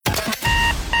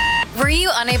Were you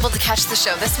unable to catch the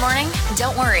show this morning?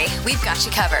 Don't worry, we've got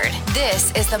you covered.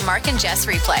 This is the Mark and Jess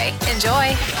Replay.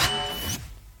 Enjoy.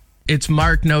 It's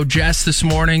Mark, no Jess this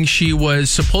morning. She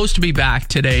was supposed to be back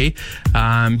today.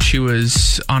 She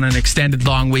was on an extended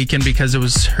long weekend because it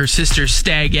was her sister's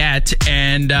stagette.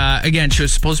 And again, she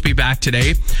was supposed to be back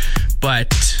today,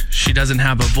 but she doesn't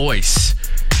have a voice.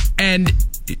 And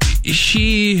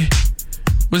she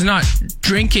was not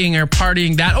drinking or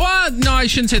partying that. Well, no, I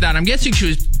shouldn't say that. I'm guessing she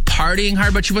was partying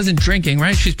hard, but she wasn't drinking,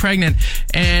 right? She's pregnant.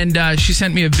 And she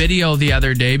sent me a video the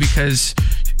other day because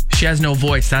she has no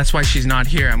voice. That's why she's not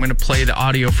here. I'm going to play the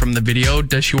audio from the video.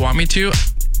 Does she want me to?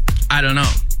 I don't know.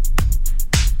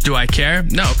 Do I care?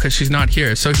 No, because she's not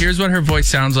here. So here's what her voice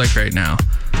sounds like right now.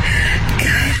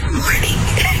 Good morning.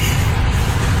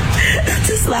 That's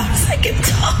as loud as I can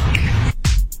talk.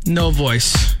 No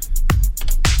voice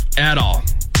at all.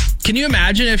 Can you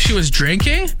imagine if she was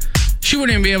drinking? She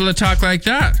wouldn't even be able to talk like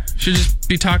that. She'd just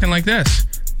be talking like this.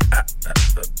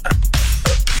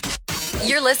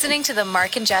 You're listening to the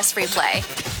Mark and Jess Replay.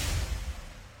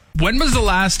 When was the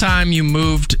last time you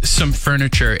moved some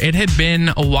furniture? It had been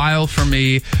a while for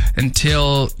me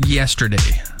until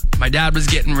yesterday. My dad was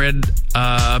getting rid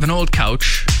of an old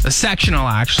couch, a sectional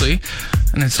actually,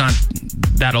 and it's not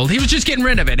that old. He was just getting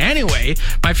rid of it. Anyway,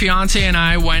 my fiancé and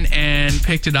I went and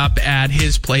picked it up at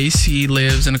his place. He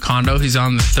lives in a condo. He's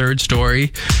on the 3rd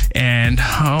story. And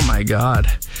oh my God,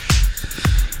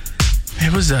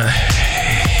 it was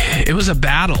a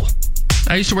battle.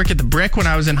 I used to work at the Brick when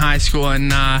I was in high school,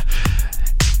 and I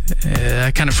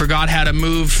kind of forgot how to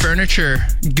move furniture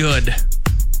good.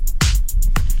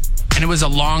 And it was a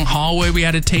long hallway. We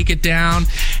had to take it down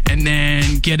and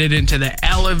then get it into the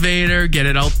elevator, get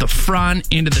it out the front,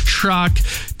 into the truck,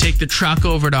 take the truck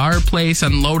over to our place,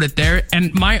 unload it there.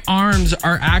 And my arms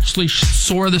are actually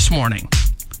sore this morning.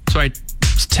 So I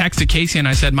texted Casey and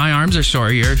I said, my arms are sore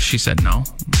here. She said, no.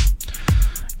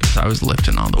 Because I was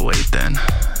lifting all the weight then.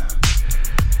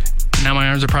 Now my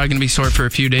arms are probably going to be sore for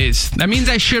a few days. That means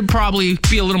I should probably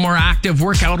be a little more active,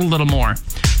 work out a little more.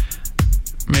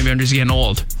 Maybe I'm just getting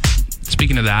old.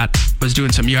 Speaking of that, I was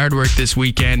doing some yard work this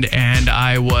weekend, and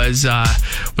I was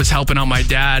helping out my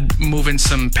dad moving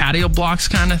some patio blocks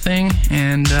kind of thing,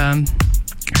 and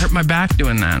hurt my back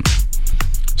doing that.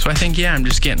 So I think, I'm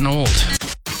just getting old.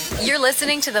 You're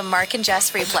listening to the Mark and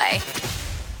Jess Replay.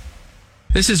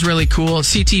 This is really cool.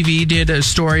 CTV did a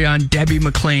story on Debbie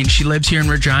McLean. She lives here in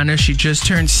Regina. She just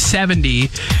turned 70,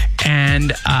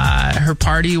 and her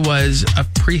party was a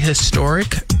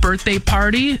prehistoric birthday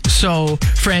party. So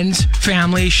friends,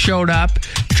 family showed up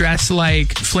dressed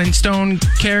like Flintstone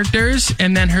characters,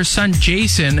 and then her son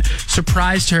Jason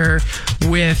surprised her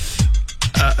with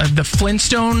the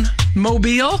Flintstone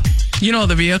mobile. You know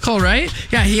the vehicle, right?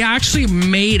 Yeah, he actually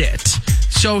made it.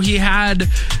 So he had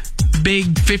big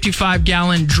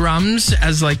 55-gallon drums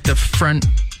as like the front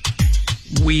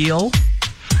wheel,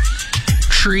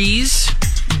 trees,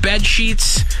 bed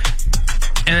sheets,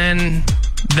 and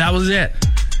that was it.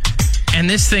 And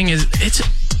this thing it's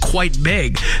quite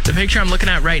big. The picture I'm looking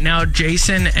at right now,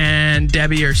 Jason and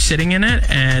Debbie are sitting in it,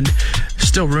 and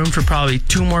still room for probably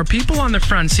 2 more people on the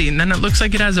front seat. And then it looks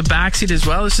like it has a back seat as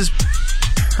well. This is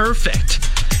perfect.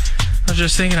 I was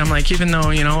just thinking, I'm like, even though,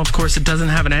 of course it doesn't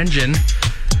have an engine,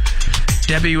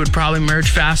 Debbie would probably merge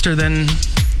faster than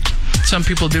some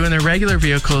people do in their regular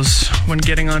vehicles when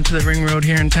getting onto the ring road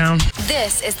here in town.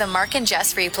 This is the Mark and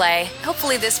Jess Replay.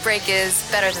 Hopefully this break is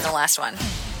better than the last one.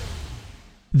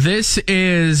 This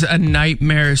is a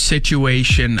nightmare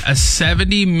situation. A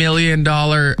 $70 million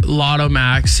Lotto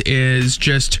Max is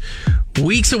just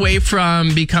weeks away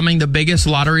from becoming the biggest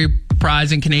lottery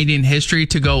prize in Canadian history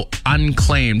to go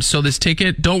unclaimed. So this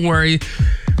ticket, don't worry,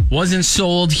 wasn't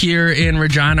sold here in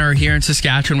Regina or here in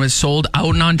Saskatchewan, was sold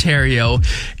out in Ontario.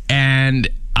 And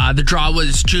the draw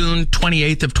was June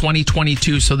 28th of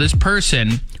 2022. So this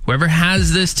person, whoever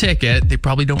has this ticket, they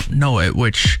probably don't know it,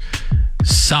 which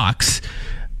sucks.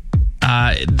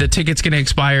 The ticket's going to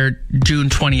expire June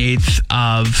 28th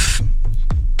of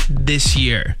this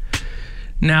year.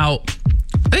 Now,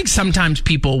 I think sometimes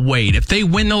people wait. If they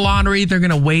win the lottery, they're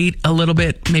going to wait a little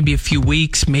bit, maybe a few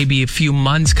weeks, maybe a few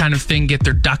months kind of thing, get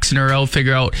their ducks in a row,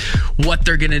 figure out what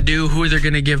they're going to do, who they're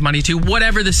going to give money to,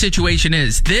 whatever the situation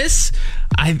is. This,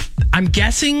 I'm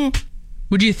guessing,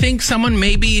 would you think someone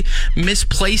maybe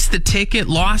misplaced the ticket,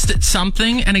 lost it,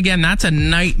 something? And again, that's a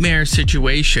nightmare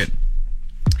situation.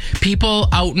 People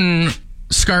out in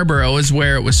Scarborough is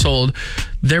where it was sold.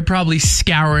 They're probably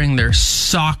scouring their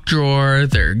sock drawer,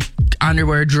 their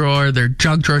underwear drawer, their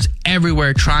junk drawers,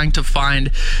 everywhere trying to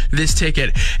find this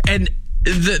ticket. And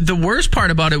the worst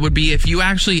part about it would be if you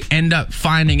actually end up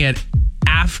finding it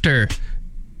after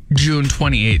June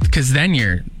 28th, because then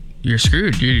you're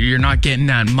screwed. You're not getting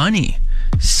that money.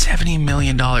 $70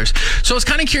 million. So I was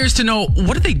kind of curious to know,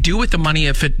 what do they do with the money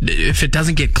if it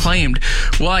doesn't get claimed?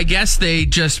 Well, I guess they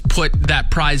just put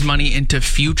that prize money into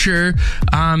future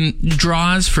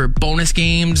draws for bonus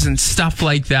games and stuff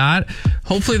like that.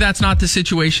 Hopefully that's not the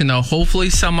situation, though. Hopefully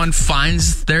someone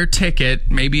finds their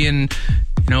ticket, maybe in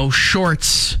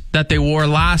shorts that they wore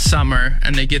last summer,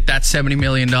 and they get that $70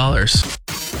 million.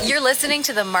 You're listening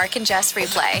to the Mark and Jess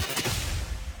Replay.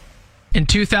 In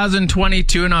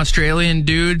 2022, an Australian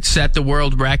dude set the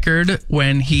world record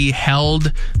when he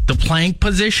held the plank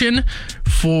position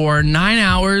for 9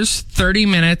 hours, 30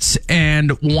 minutes,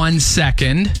 and 1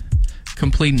 second.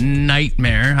 Complete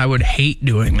nightmare. I would hate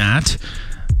doing that.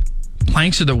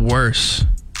 Planks are the worst.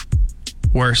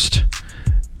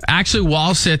 Actually,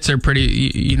 wall sits are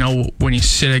pretty, when you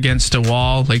sit against a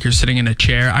wall, like you're sitting in a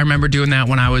chair. I remember doing that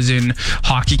when I was in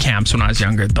hockey camps when I was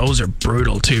younger. Those are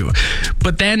brutal too.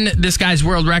 But then this guy's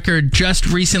world record just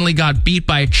recently got beat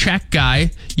by a Czech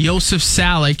guy, Josef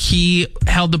Salik. He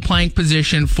held the plank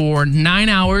position for 9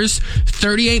 hours,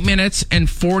 38 minutes, and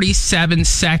 47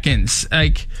 seconds.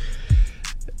 Like,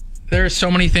 there are so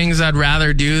many things I'd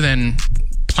rather do than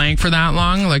plank for that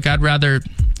long. Like, I'd rather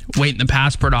wait in the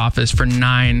passport office for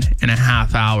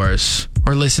 9.5 hours,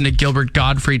 or listen to Gilbert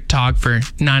Gottfried talk for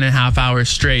 9.5 hours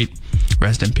straight.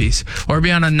 Rest in peace. Or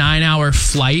be on a 9-hour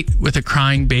flight with a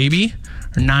crying baby,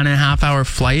 or 9.5-hour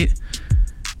flight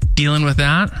dealing with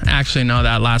that. Actually, no,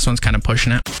 that last one's kind of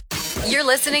pushing it. You're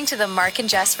listening to the Mark and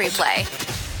Jess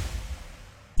Replay.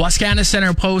 Wascana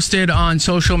Center posted on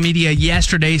social media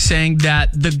yesterday saying that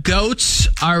the goats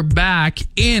are back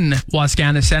in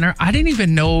Wascana Center. I didn't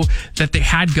even know that they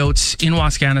had goats in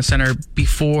Wascana Center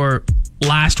before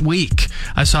last week.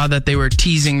 I saw that they were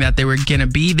teasing that they were going to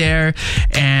be there,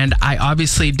 and I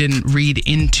obviously didn't read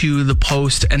into the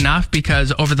post enough,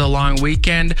 because over the long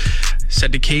weekend, I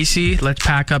said to Casey, let's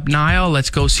pack up Niall, let's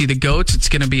go see the goats. It's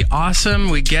going to be awesome.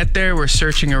 We get there, we're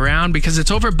searching around, because it's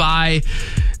over by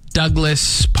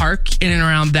Douglas Park, in and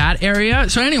around that area.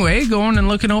 So anyway, going and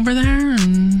looking over there,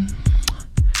 and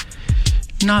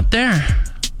not there.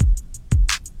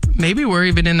 Maybe we're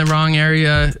even in the wrong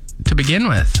area to begin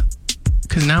with,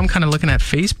 because now I'm kind of looking at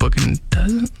Facebook and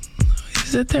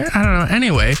is it there? I don't know.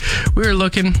 Anyway, we were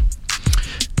looking,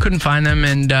 couldn't find them,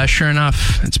 and sure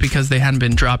enough, it's because they hadn't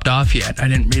been dropped off yet. I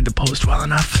didn't read the post well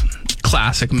enough.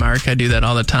 Classic Mark. I do that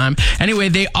all the time. Anyway,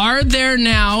 they are there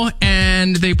now,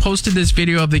 and they posted this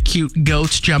video of the cute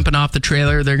goats jumping off the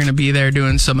trailer. They're going to be there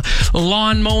doing some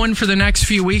lawn mowing for the next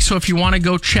few weeks. So if you want to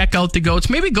go check out the goats,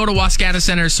 maybe go to Wascana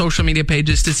Center's social media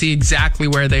pages to see exactly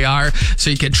where they are, so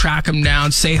you can track them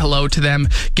down, say hello to them,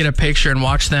 get a picture, and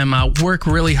watch them work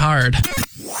really hard.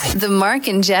 The Mark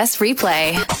and Jess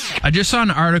Replay. I just saw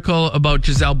an article about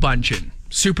Gisele Bündchen.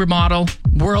 Supermodel,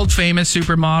 world famous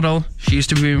supermodel. She used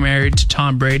to be married to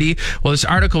Tom Brady. Well, this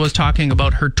article was talking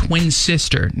about her twin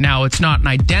sister. Now, it's not an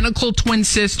identical twin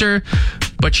sister,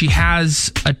 but she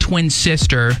has a twin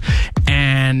sister.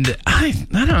 And I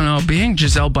don't know, being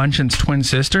Gisele Bündchen's twin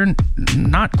sister,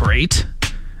 not great.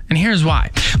 And here's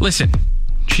why. Listen,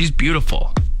 she's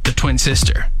beautiful, the twin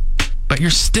sister. But you're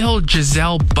still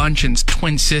Gisele Bündchen's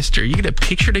twin sister. You get a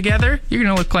picture together, you're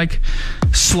going to look like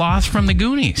Sloth from the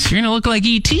Goonies. You're going to look like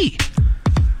E.T.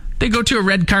 They go to a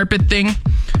red carpet thing.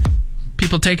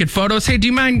 People taking photos. Hey, do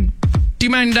you mind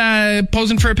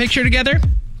posing for a picture together?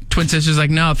 Twin sister's like,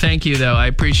 no, thank you, though. I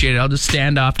appreciate it. I'll just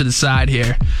stand off to the side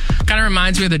here. Kind of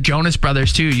reminds me of the Jonas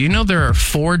Brothers, too. You know there are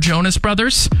 4 Jonas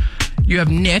Brothers? You have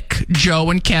Nick, Joe,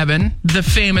 and Kevin, the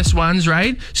famous ones,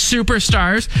 right?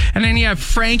 Superstars. And then you have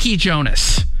Frankie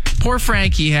Jonas. Poor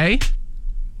Frankie, hey?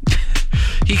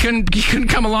 He couldn't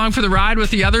come along for the ride with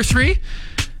the other 3?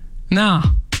 No.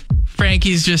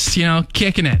 Frankie's just,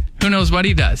 kicking it. Who knows what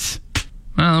he does?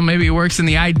 Well, maybe he works in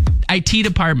the IT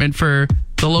department for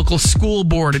the local school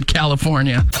board in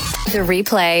California. The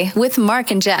Replay with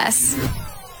Mark and Jess.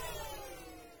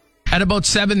 At about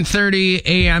 7:30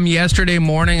 a.m. yesterday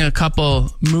morning, a couple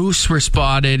moose were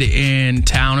spotted in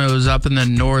town. It was up in the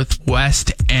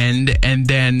northwest end, and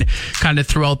then kind of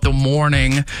throughout the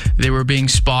morning, they were being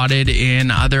spotted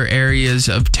in other areas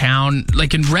of town,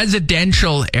 like in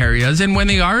residential areas. And when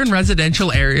they are in residential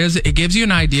areas, it gives you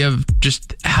an idea of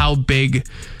just how big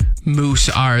moose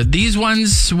are. These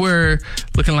ones were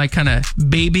looking like kind of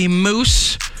baby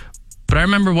moose. But I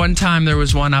remember one time there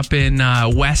was one up in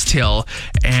West Hill,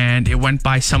 and it went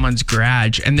by someone's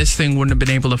garage, and this thing wouldn't have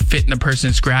been able to fit in the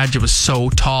person's garage. It was so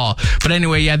tall. But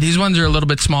anyway, yeah, these ones are a little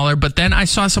bit smaller. But then I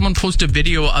saw someone post a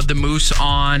video of the moose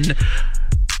on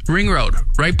Ring Road,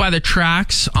 right by the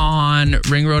tracks on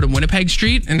Ring Road and Winnipeg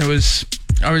Street. And it was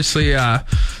obviously a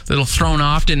little thrown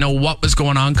off, didn't know what was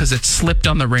going on because it slipped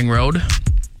on the Ring Road.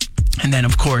 And then,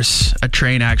 of course, a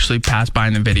train actually passed by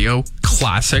in the video.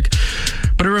 Classic.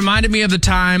 But it reminded me of the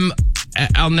time,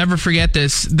 I'll never forget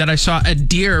this, that I saw a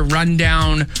deer run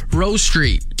down Rose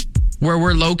Street, where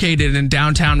we're located in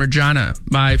downtown Regina.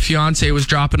 My fiancé was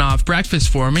dropping off breakfast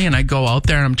for me, and I go out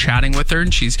there and I'm chatting with her,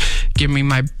 and she's giving me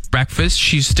my breakfast.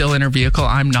 She's still in her vehicle.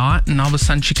 I'm not. And all of a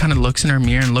sudden she kind of looks in her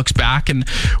mirror and looks back, and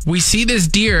we see this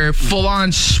deer full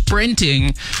on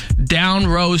sprinting down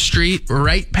Rose Street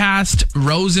right past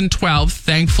Rose and 12th.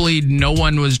 Thankfully, no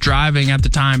one was driving at the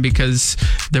time because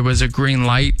there was a green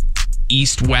light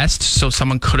east-west, so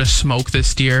someone could have smoked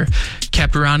this deer.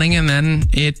 Kept running, and then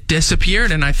it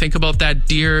disappeared. And I think about that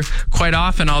deer quite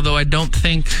often, although I don't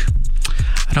think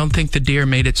the deer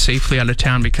made it safely out of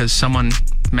town, because someone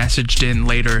messaged in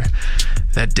later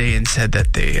that day and said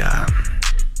that they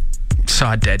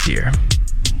saw a dead deer.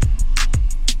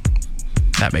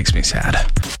 That makes me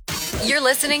sad. You're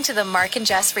listening to the Mark and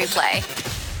Jess Replay.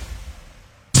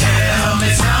 Tell me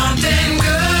something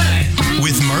good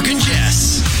with Mark and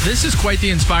Jess. This is quite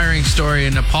the inspiring story. A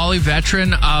Nepali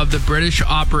veteran of the British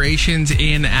operations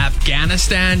in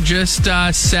Afghanistan just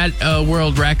set a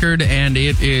world record, and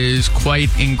it is quite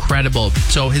incredible.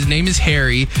 So his name is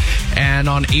Harry, and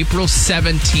on April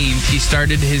 17th, he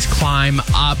started his climb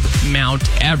up Mount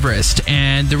Everest.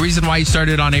 And the reason why he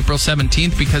started on April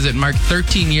 17th, because it marked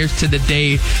 13 years to the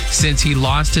day since he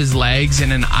lost his legs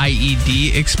in an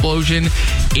IED explosion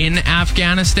in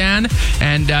Afghanistan.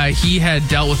 And he had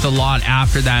dealt with a lot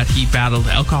after that. He battled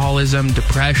alcoholism,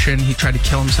 depression. He tried to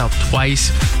kill himself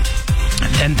twice.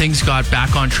 And then things got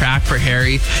back on track for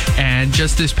Harry. And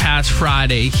just this past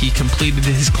Friday, he completed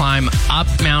his climb up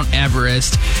Mount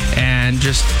Everest. And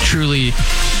just truly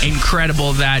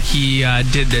incredible that he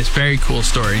did this. Very cool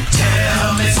story.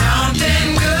 Tell me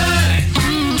something good.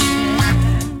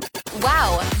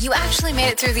 Wow, you actually made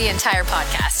it through the entire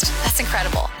podcast. That's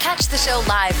incredible. Catch the show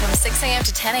live from 6 a.m.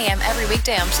 to 10 a.m. every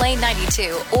weekday on Play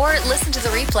 92, or listen to the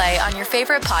replay on your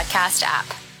favorite podcast app.